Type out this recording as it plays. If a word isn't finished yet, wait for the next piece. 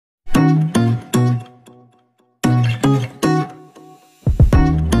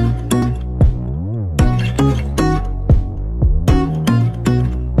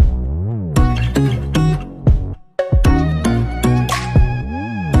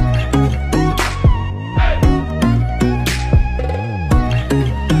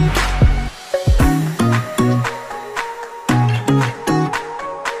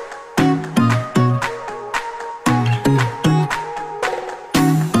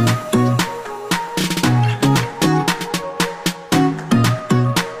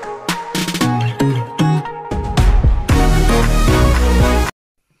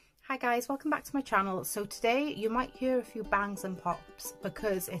guys, welcome back to my channel. So today you might hear a few bangs and pops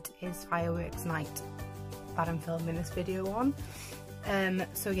because it is fireworks night that I'm filming this video on.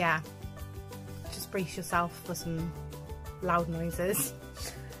 So yeah, just brace yourself for some loud noises.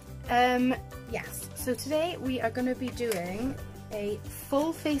 Yes, so today we are going to be doing a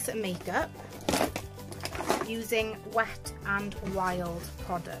full face of makeup using Wet and Wild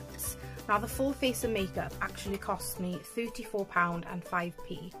products. Now the full face of makeup actually cost me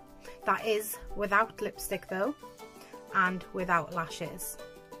 £34.05. That is without lipstick though, and without lashes.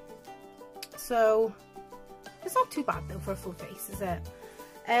 So it's not too bad though for a full face, is it?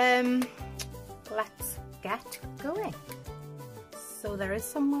 Let's get going. So there is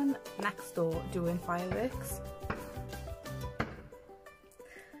someone next door doing fireworks.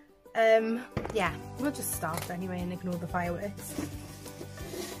 Yeah, we'll just start anyway and ignore the fireworks.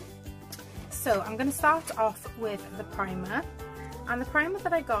 So I'm going to start off with the primer, and the primer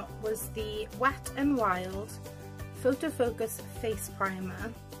that I got was the Wet n Wild Photo Focus Face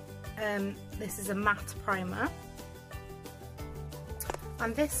Primer. This is a matte primer,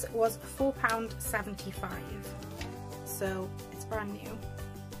 and this was £4.75, so it's brand new.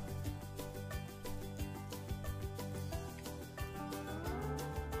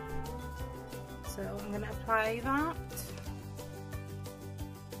 So I'm going to apply that.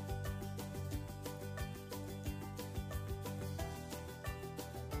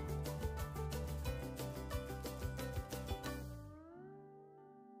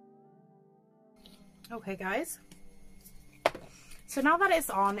 Okay guys, so now that it's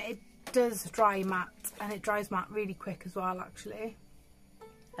on, it does dry matte, and it dries matte really quick as well actually.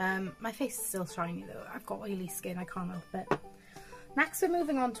 My face is still shiny though, I've got oily skin, I can't help it. Next we're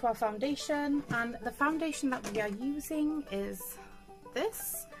moving on to our foundation, and the foundation that we are using is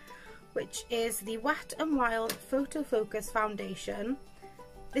this, which is the Wet n Wild Photo Focus Foundation.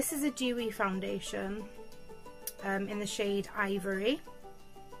 This is a dewy foundation in the shade Ivory.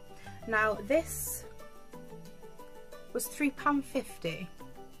 Now this was £3.50.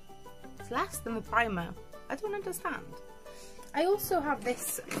 It's less than the primer. I don't understand. I also have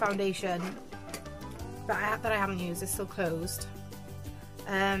this foundation that I haven't used, it's still closed,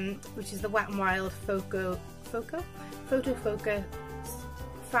 which is the Wet n Wild Photo Focus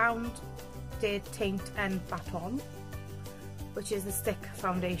Founded Taint and Baton, which is the stick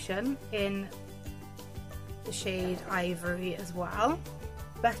foundation in the shade Ivory as well.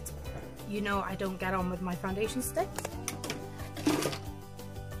 But you know I don't get on with my foundation sticks.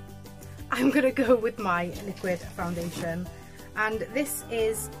 I'm gonna go with my liquid foundation, and this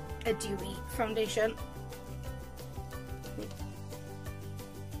is a dewy foundation.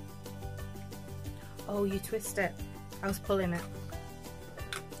 Oh, you twist it. I was pulling it.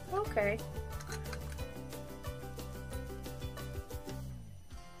 Okay.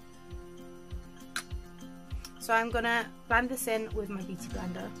 So I'm gonna blend this in with my beauty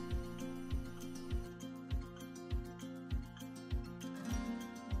blender.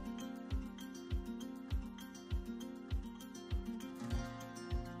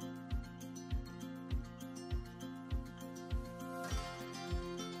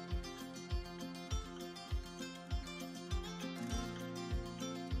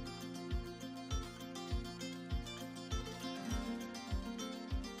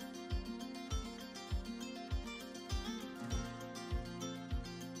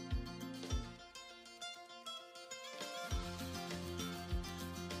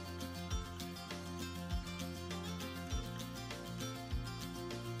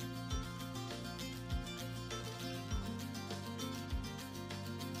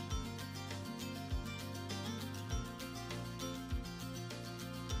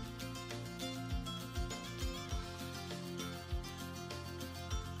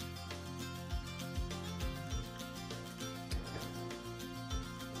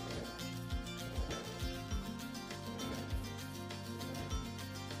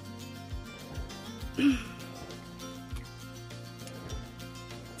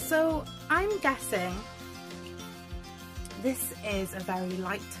 So I'm guessing this is a very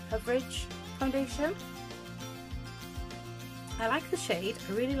light coverage foundation. I like the shade,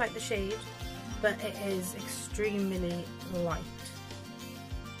 I really like the shade, but it is extremely light.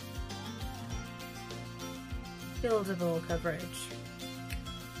 Buildable coverage.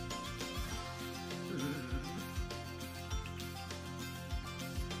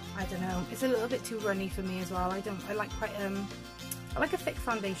 I don't know, it's a little bit too runny for me as well. I like quite I like a thick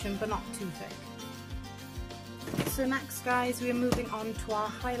foundation, but not too thick. So next guys, we are moving on to our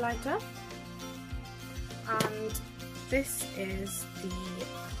highlighter, and this is the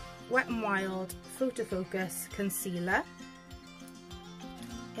Wet n Wild Photo Focus Concealer.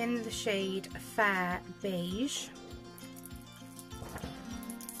 in the shade Fair Beige,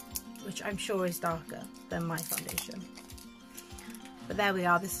 which I'm sure is darker than my foundation. But there we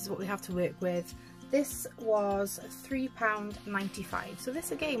are, this is what we have to work with. This was £3.95, so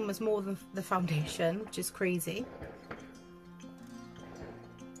this again was more than the foundation, which is crazy.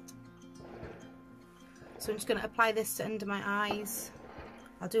 So I'm just going to apply this to under my eyes.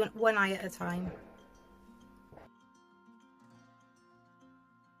 I'll do it one eye at a time.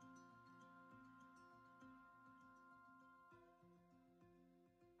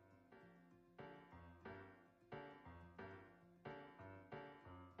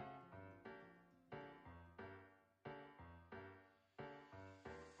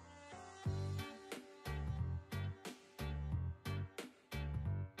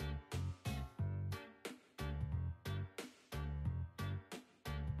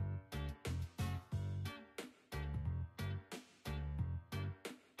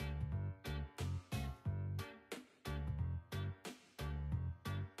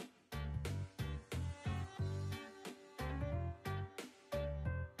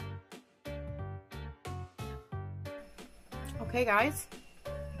 Okay guys,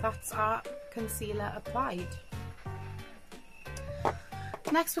 that's our concealer applied.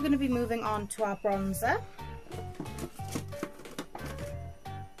 Next we're going to be moving on to our bronzer,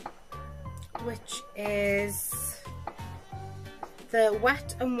 which is the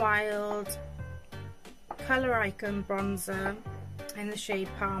Wet n Wild Colour Icon bronzer in the shade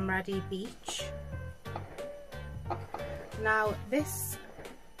Palm Ready Beach. Now this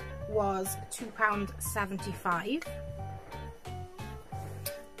was £2.75.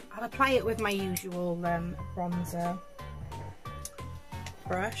 I'll apply it with my usual bronzer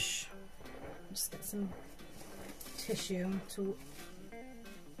brush. Just get some tissue to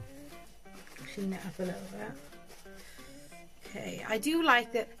clean it up a little bit. Okay, I do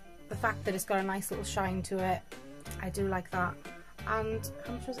like the fact that it's got a nice little shine to it. I do like that. And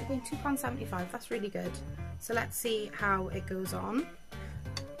how much was it again? £2.75. That's really good. So let's see how it goes on.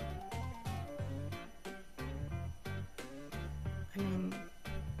 I mean,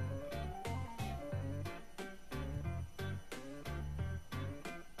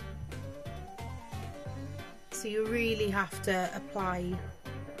 so you really have to apply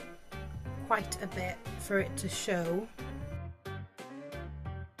quite a bit for it to show.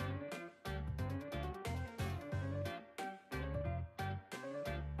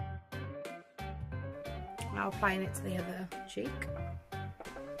 Now applying it to the other cheek.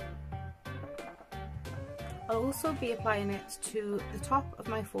 I'll also be applying it to the top of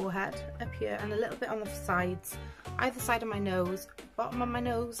my forehead, up here, and a little bit on the sides, either side of my nose, bottom of my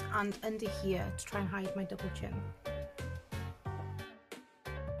nose, and under here to try and hide my double chin.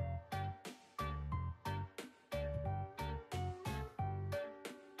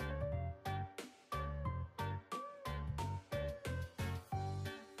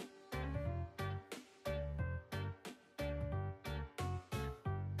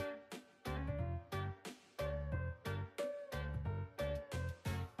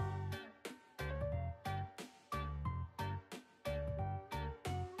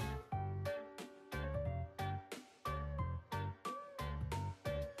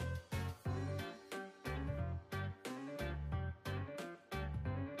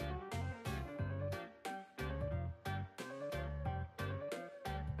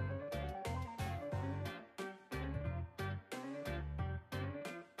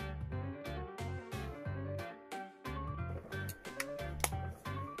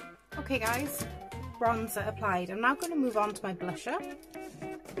 Okay guys, bronzer applied. I'm now going to move on to my blusher.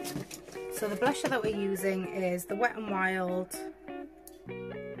 So the blusher that we're using is the Wet n Wild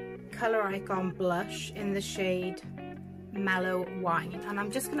Colour Icon blush in the shade Mellow Wine, and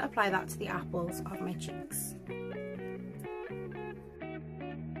I'm just going to apply that to the apples of my cheeks.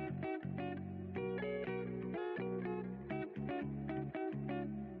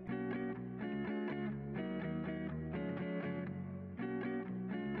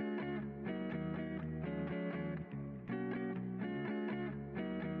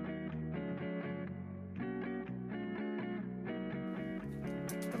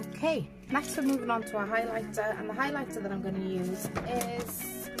 Okay, next we're moving on to our highlighter, and the highlighter that I'm going to use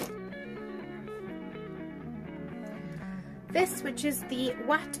is this, which is the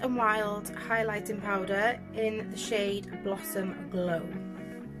Wet n Wild highlighting powder in the shade Blossom Glow.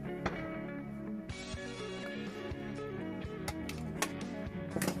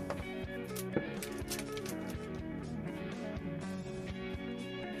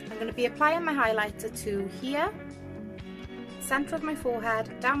 I'm going to be applying my highlighter to here, centre of my forehead,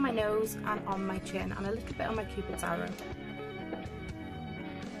 down my nose and on my chin, and a little bit on my cupid's arrow.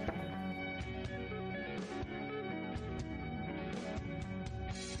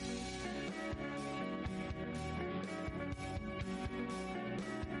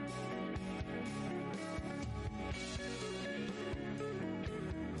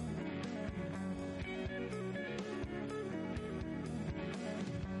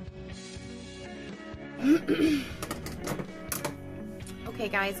 Okay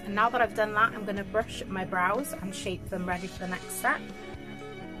guys, and now that I've done that, I'm going to brush my brows and shape them ready for the next step.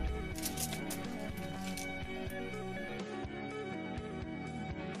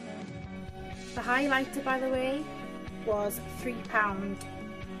 The highlighter, by the way, was £3.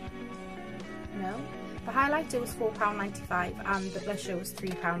 No, the highlighter was £4.95 and the blusher was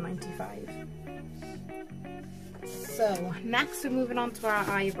 £3.95. So next we're moving on to our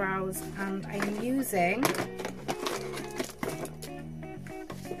eyebrows, and I'm using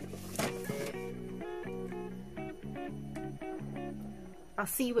I'll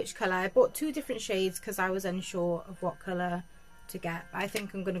see which colour. I bought two different shades because I was unsure of what colour to get. I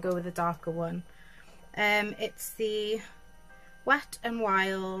think I'm going to go with a darker one. It's the Wet n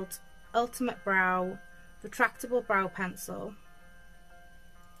Wild Ultimate Brow Retractable Brow Pencil,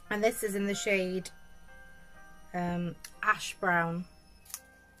 and this is in the shade ash brown.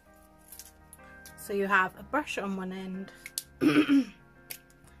 So you have a brush on one end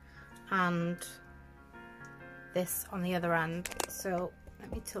and this on the other end. So let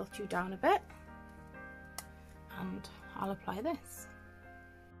me tilt you down a bit and I'll apply this.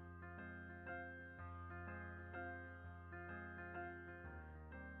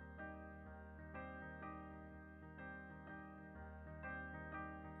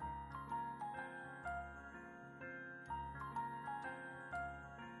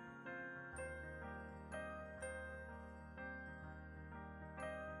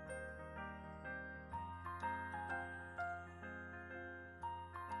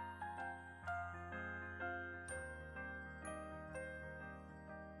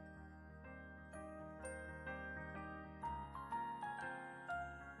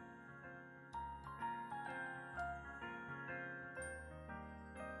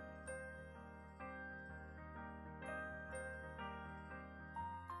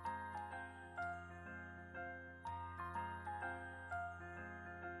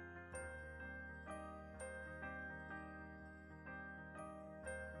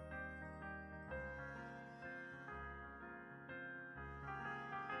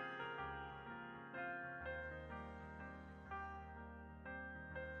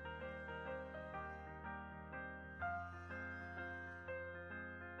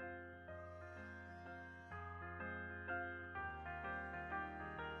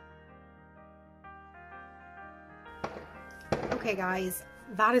 Okay guys,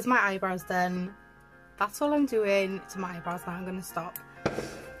 that is my eyebrows done. That's all I'm doing to my eyebrows now. I'm going to stop.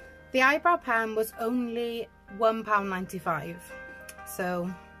 The eyebrow pen was only £1.95.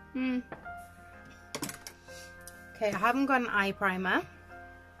 So, okay, I haven't got an eye primer,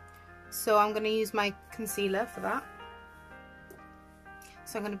 so I'm going to use my concealer for that.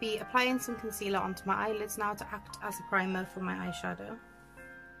 So I'm going to be applying some concealer onto my eyelids now to act as a primer for my eyeshadow.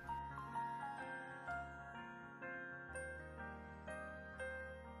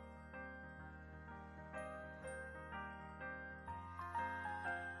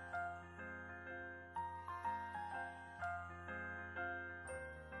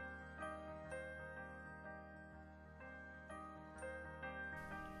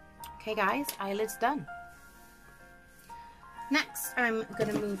 Okay guys, eyelids done. Next I'm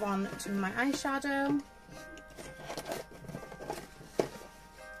going to move on to my eyeshadow.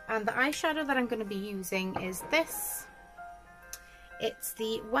 And the eyeshadow that I'm going to be using is this. It's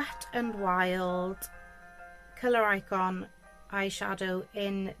the Wet n Wild Colour Icon eyeshadow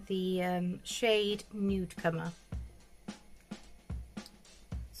in the shade Nudecomer.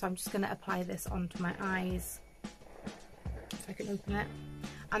 So I'm just going to apply this onto my eyes, if I can open it.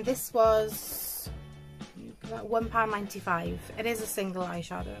 And this was £1.95. It is a single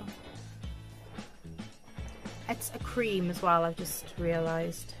eyeshadow. It's a cream as well, I've just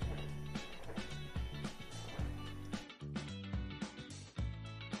realised.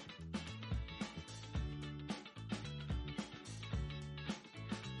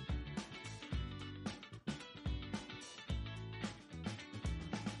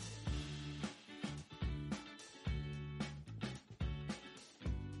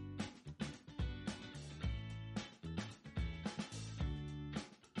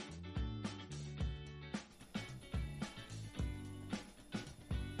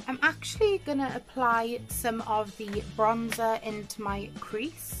 I'm actually going to apply some of the bronzer into my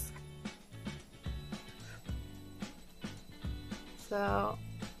crease. So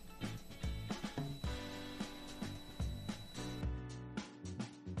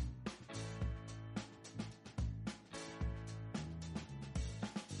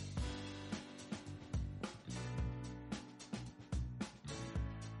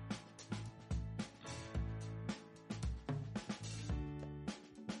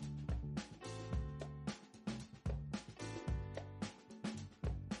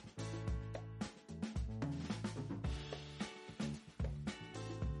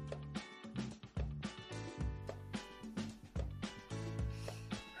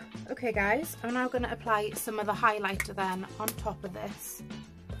Okay guys, I'm now going to apply some of the highlighter then on top of this.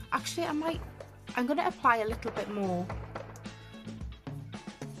 Actually, I'm going to apply a little bit more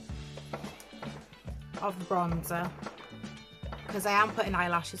of the bronzer because I am putting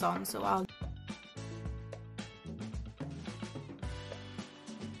eyelashes on, so I'll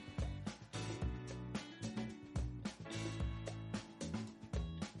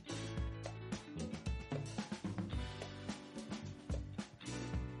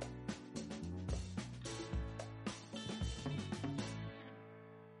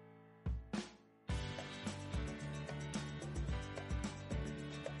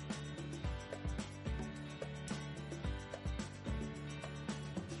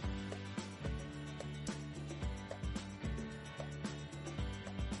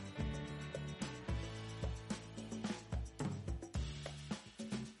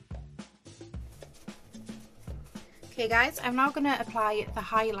Okay guys, I'm now going to apply the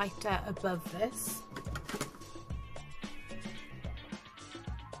highlighter above this.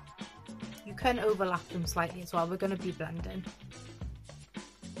 You can overlap them slightly as well, we're going to be blending.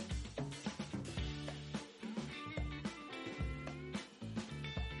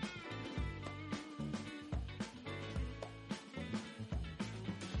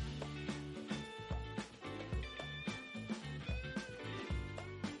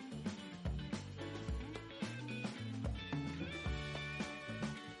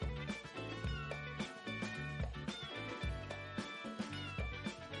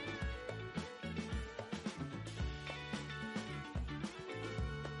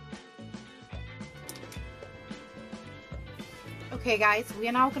 Okay guys, we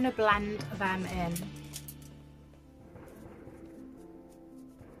are now going to blend them in.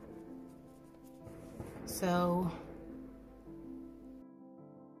 So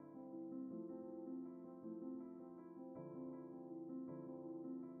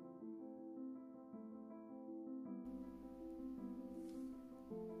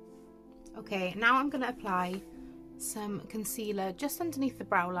okay, now I'm going to apply some concealer just underneath the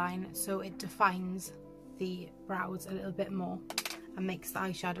brow line so it defines the brows a little bit more and makes the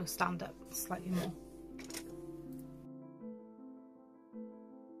eyeshadow stand up slightly more.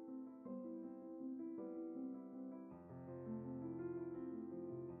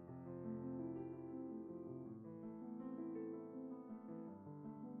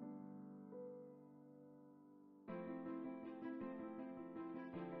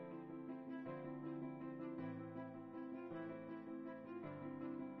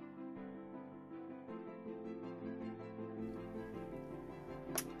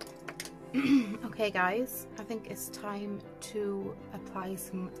 Okay guys, I think it's time to apply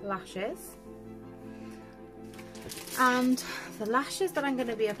some lashes. And the lashes that I'm going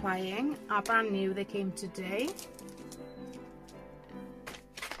to be applying are brand new, they came today.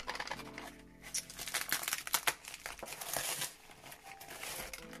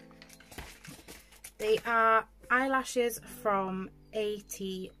 They are eyelashes from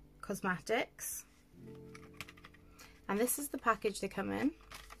ATcosmetticss. And this is the package they come in.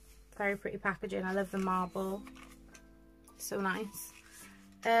 Very pretty packaging. I love the marble, so nice.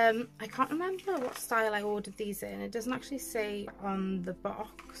 I can't remember what style I ordered these in. It doesn't actually say on the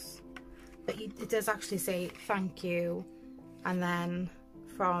box, but it does actually say thank you and then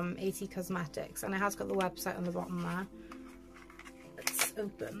from ATcosmetticss, and it has got the website on the bottom there. Let's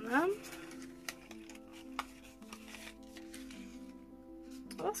open them.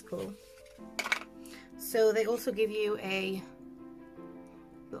 Oh, that's cool. So they also give you a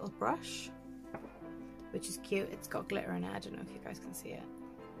little brush, which is cute. It's got glitter in it. I don't know if you guys can see it.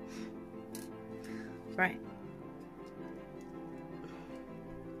 Right.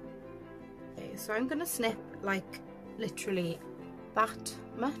 Okay, so I'm gonna snip like literally that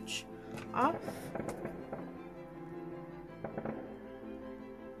much off.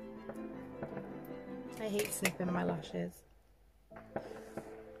 I hate snipping my lashes.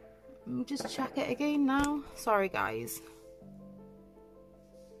 Just check it again now. Sorry guys.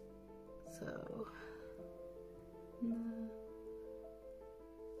 So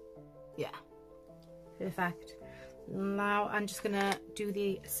yeah, perfect. Now I'm just gonna do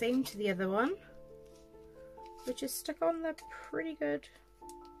the same to the other one, which is stuck on there pretty good.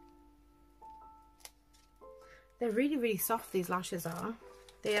 They're really soft, these lashes are.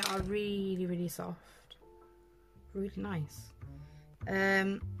 They are really soft, really nice.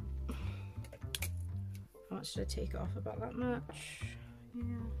 How much should I take off? About that much? Yeah.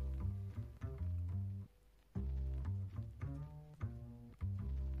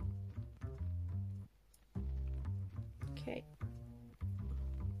 Okay.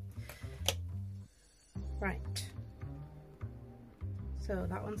 Right. So So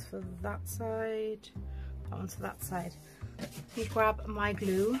that one's for that side, that one's for that side. You grab my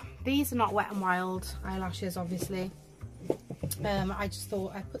glue. These are not Wet n Wild eyelashes, obviously. I just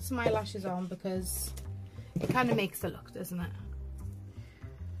thought I'd put some eyelashes on because it kind of makes the look, doesn't it?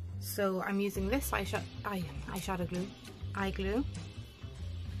 So I'm using this eyeshadow glue, eye glue,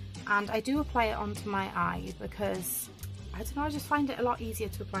 and I do apply it onto my eye because, I don't know, I just find it a lot easier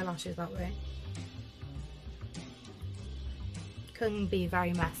to apply lashes that way. Can be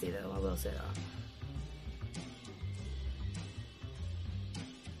very messy though, I will say that.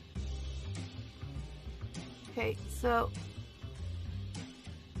 Okay, so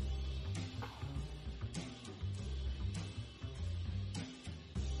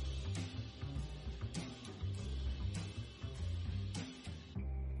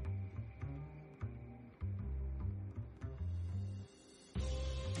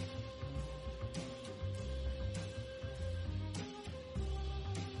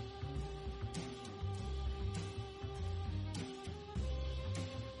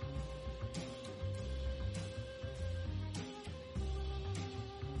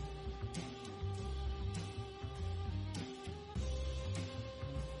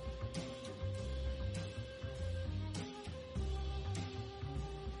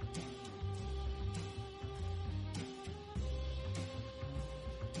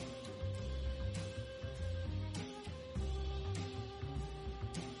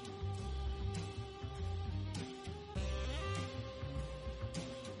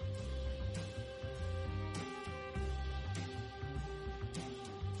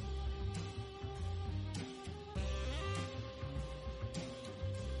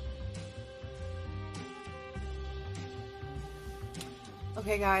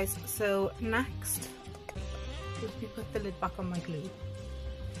okay guys, so next, let me put the lid back on my glue.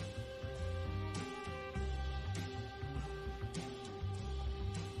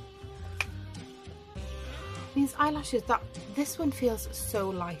 These eyelashes, this one feels so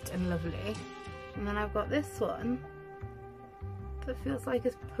light and lovely, and then I've got this one that feels like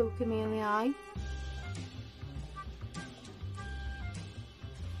it's poking me in the eye.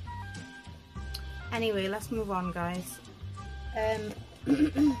 Anyway, let's move on, guys.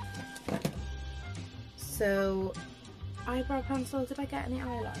 So, eyebrow pencil, did I get any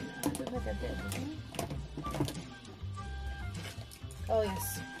eyeliner? I don't think I did, oh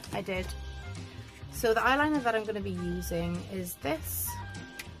yes, I did. So the eyeliner that I'm going to be using is this.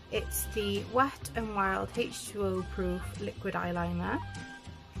 It's the Wet n Wild H2O proof liquid eyeliner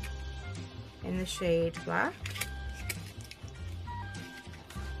in the shade black.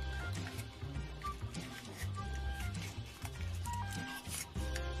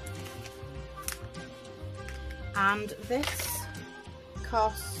 And this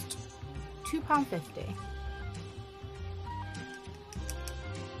cost £2.50.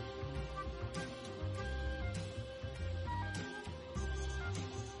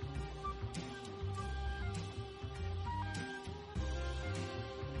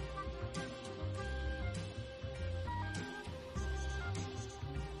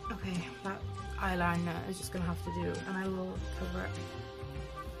 Okay, that eyeliner is just going to have to do, and I will cover it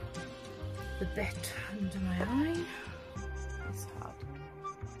the bit under my eye. It's hard.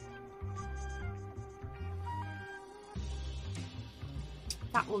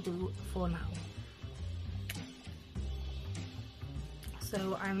 That will do for now.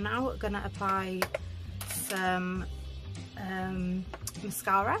 So I'm now gonna apply some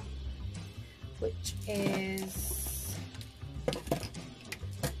mascara, which is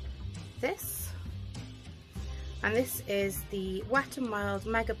this. And this is the Wet n Wild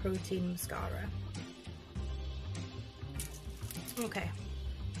Mega Protein Mascara. Okay.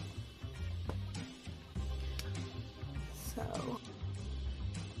 So.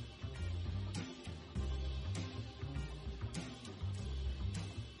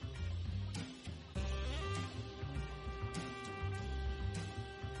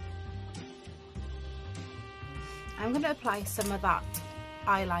 I'm going to apply some of that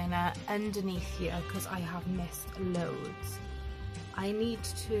eyeliner underneath here because I have missed loads. I need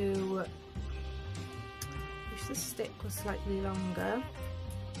to wish the stick was slightly longer.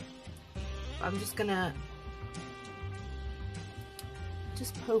 I'm just gonna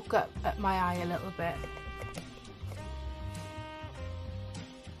poke up at my eye a little bit.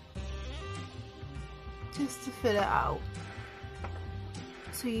 Just to fill it out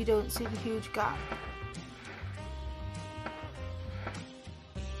so you don't see the huge gap.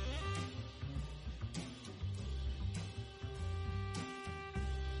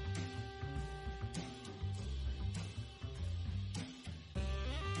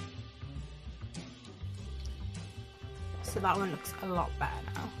 So that one looks a lot better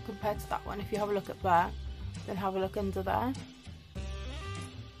now compared to that one. If you have a look up there, then have a look under there.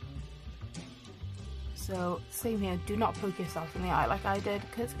 So same here, do not poke yourself in the eye like I did,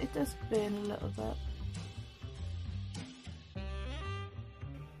 because it does burn a little bit.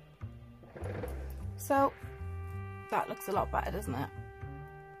 So that looks a lot better, doesn't it?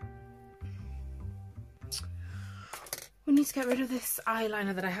 We need to get rid of this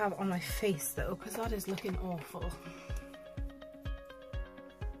eyeliner that I have on my face though, because that is looking awful.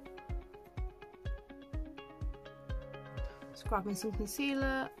 Just grabbing some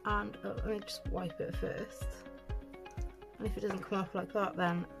concealer and let me just wipe it first. And if it doesn't come off like that,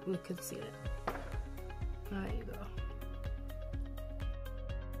 then we conceal it. There you go.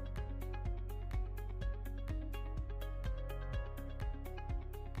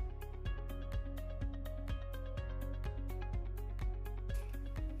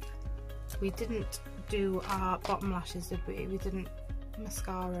 We didn't do our bottom lashes, did we? We didn't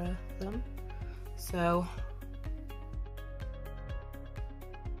mascara them. So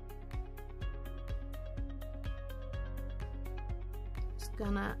just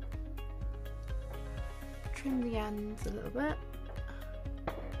gonna trim the ends a little bit,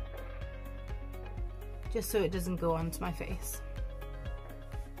 just so it doesn't go onto my face.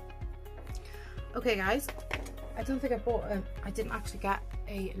 Okay guys, I don't think I didn't actually get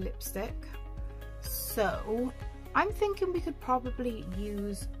a lipstick, so I'm thinking we could probably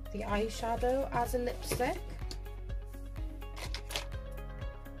use the eyeshadow as a lipstick.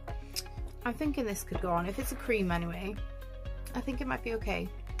 I'm thinking this could go on. If it's a cream anyway, I think it might be okay.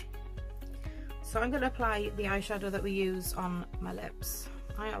 So I'm going to apply the eyeshadow that we use on my lips.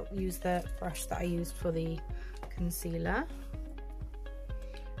 I'll use the brush that I used for the concealer.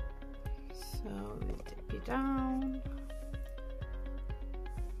 So dip you down.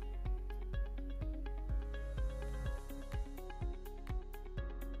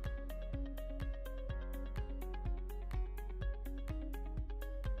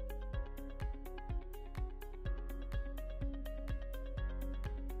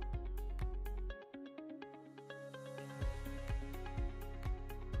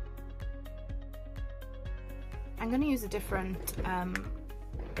 I'm going to use a different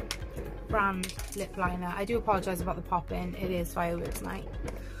brand lip liner. I do apologise about the pop-in, it is fireworks night.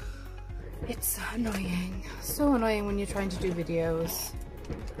 It's annoying, so annoying when you're trying to do videos.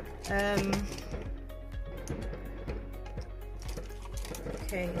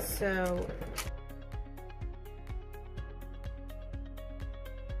 Okay, so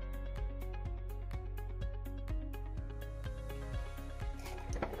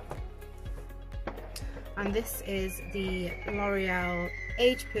and this is the L'Oreal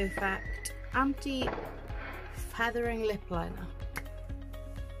Age Perfect Anti-Feathering Lip Liner.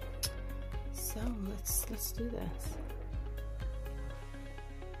 So let's do this.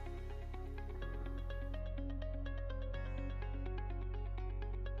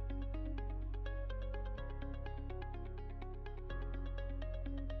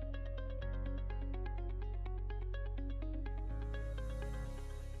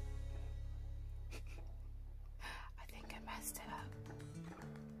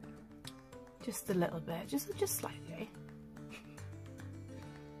 Just a little bit, just slightly.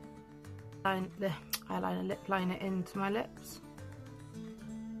 The eyeliner lip liner into my lips.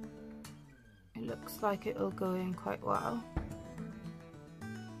 It looks like it'll go in quite well.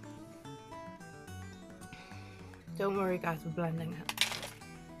 Don't worry guys, we're blending it.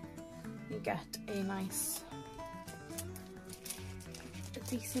 You get a nice,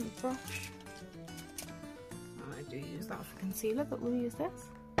 decent brush. I do use that for concealer, but we'll use this.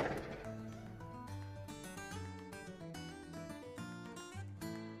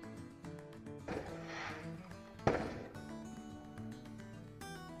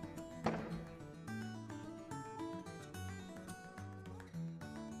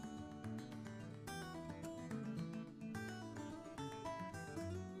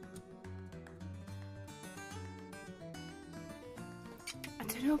 I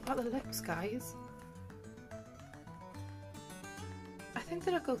don't know about the lips, guys. I think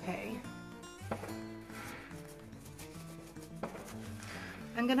they look okay.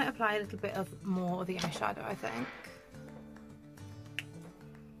 I'm gonna apply a little bit of more of the eyeshadow, I think.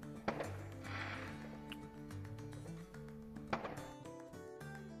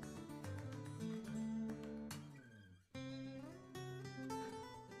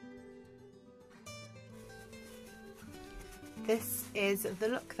 This is the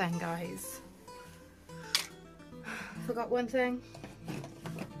look then, guys. Forgot one thing.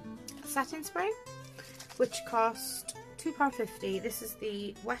 Satin spray, which cost £2.50. This is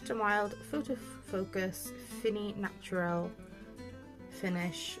the Wet n Wild Photo Focus Fini Natural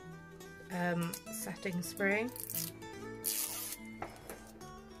Finish setting spray.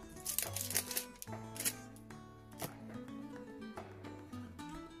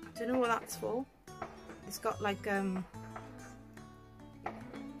 I don't know what that's for. It's got like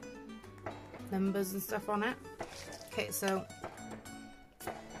numbers and stuff on it. Okay, so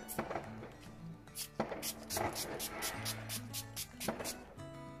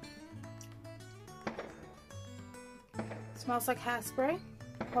smells like hairspray.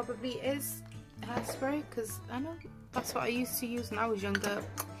 Probably is hairspray because I know that's what I used to use when I was younger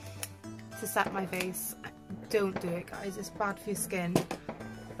to set my face. Don't do it, guys, it's bad for your skin,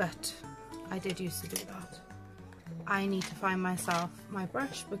 but I did used to do that. I need to find myself my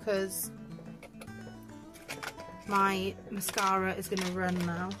brush because my mascara is going to run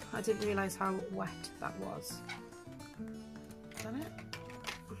now. I didn't realise how wet that was. Done it?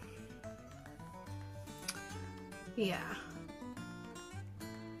 Yeah.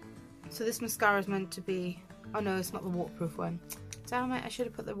 So this mascara is meant to be... Oh no, it's not the waterproof one. Damn it, I should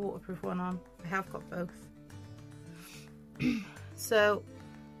have put the waterproof one on. I have got both. So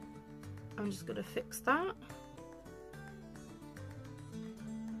I'm just going to fix that.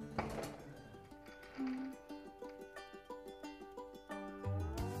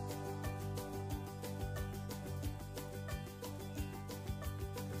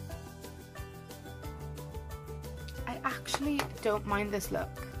 I actually don't mind this look.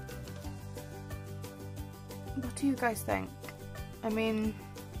 What do you guys think? I mean,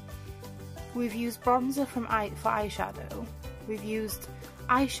 we've used bronzer for eyeshadow. We've used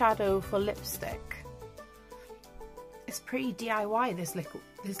eyeshadow for lipstick. It's pretty DIY this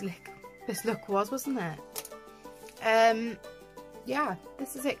look was, wasn't it? Yeah,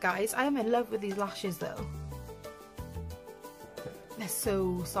 this is it, guys. I am in love with these lashes though. They're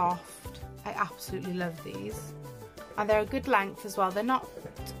so soft. I absolutely love these. And they're a good length as well. They're not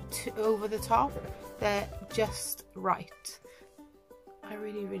too over the top. They're just right. I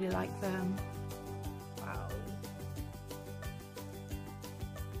really, really like them. Wow.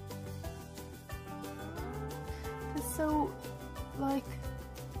 They're so, like,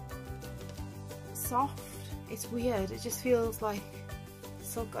 soft. It's weird. It just feels like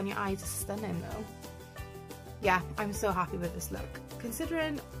silk on your eyes is stunning though. Yeah, I'm so happy with this look.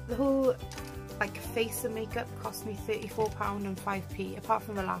 Considering the whole like face and makeup cost me £34 and 5p, apart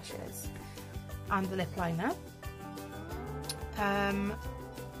from the lashes and the lip liner.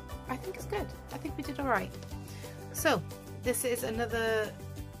 I think it's good. I think we did alright. So this is another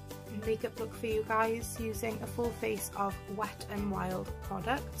makeup look for you guys using a full face of Wet n Wild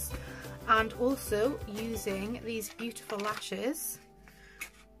products and also using these beautiful lashes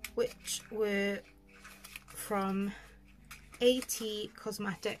which were from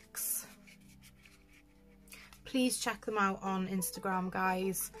ATcosmetticss. Please check them out on Instagram,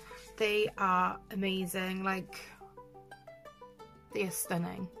 guys. They are amazing. Like, they are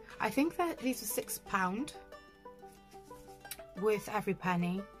stunning. I think that these are £6 worth every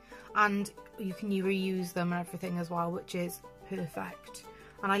penny, and you can reuse them and everything as well, which is perfect.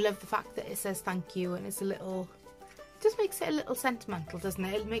 And I love the fact that it says thank you, and it's a little, just makes it a little sentimental, doesn't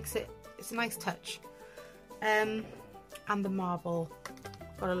it? It makes it, it's a nice touch. And the marble,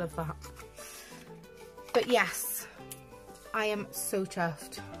 gotta love that. But yes, I am so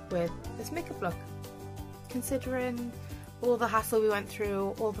chuffed with this makeup look. Considering all the hassle we went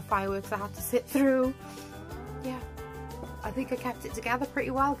through, all the fireworks I had to sit through. Yeah, I think I kept it together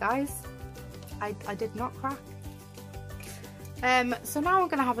pretty well, guys. I did not crack. So now I'm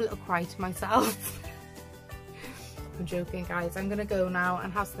going to have a little cry to myself. I'm joking, guys. I'm going to go now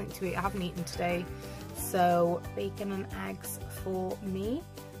and have something to eat. I haven't eaten today. So bacon and eggs for me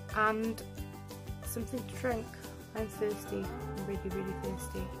and something to drink. I'm thirsty. I'm really, really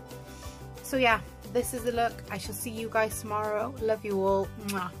thirsty. So yeah, this is the look. I shall see you guys tomorrow. Love you all.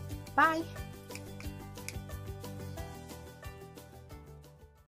 Mwah. Bye.